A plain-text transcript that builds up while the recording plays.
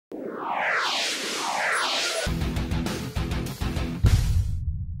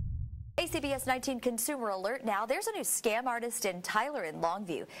CBS 19 Consumer Alert now. There's a new scam artist in Tyler in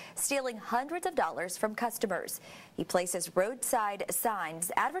Longview stealing hundreds of dollars from customers. He places roadside signs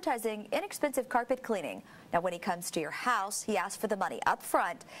advertising inexpensive carpet cleaning. Now, when he comes to your house, he asks for the money up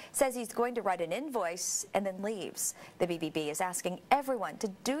front, says he's going to write an invoice, and then leaves. The BBB is asking everyone to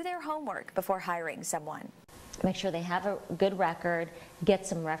do their homework before hiring someone. Make sure they have a good record, get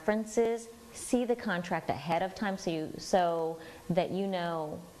some references, see the contract ahead of time so that you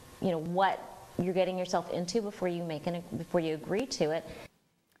know what you're getting yourself into before you agree to it.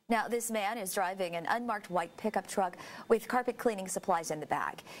 Now, this man is driving an unmarked white pickup truck with carpet cleaning supplies in the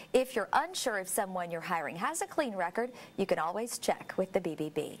back. If you're unsure if someone you're hiring has a clean record, you can always check with the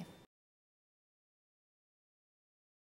BBB.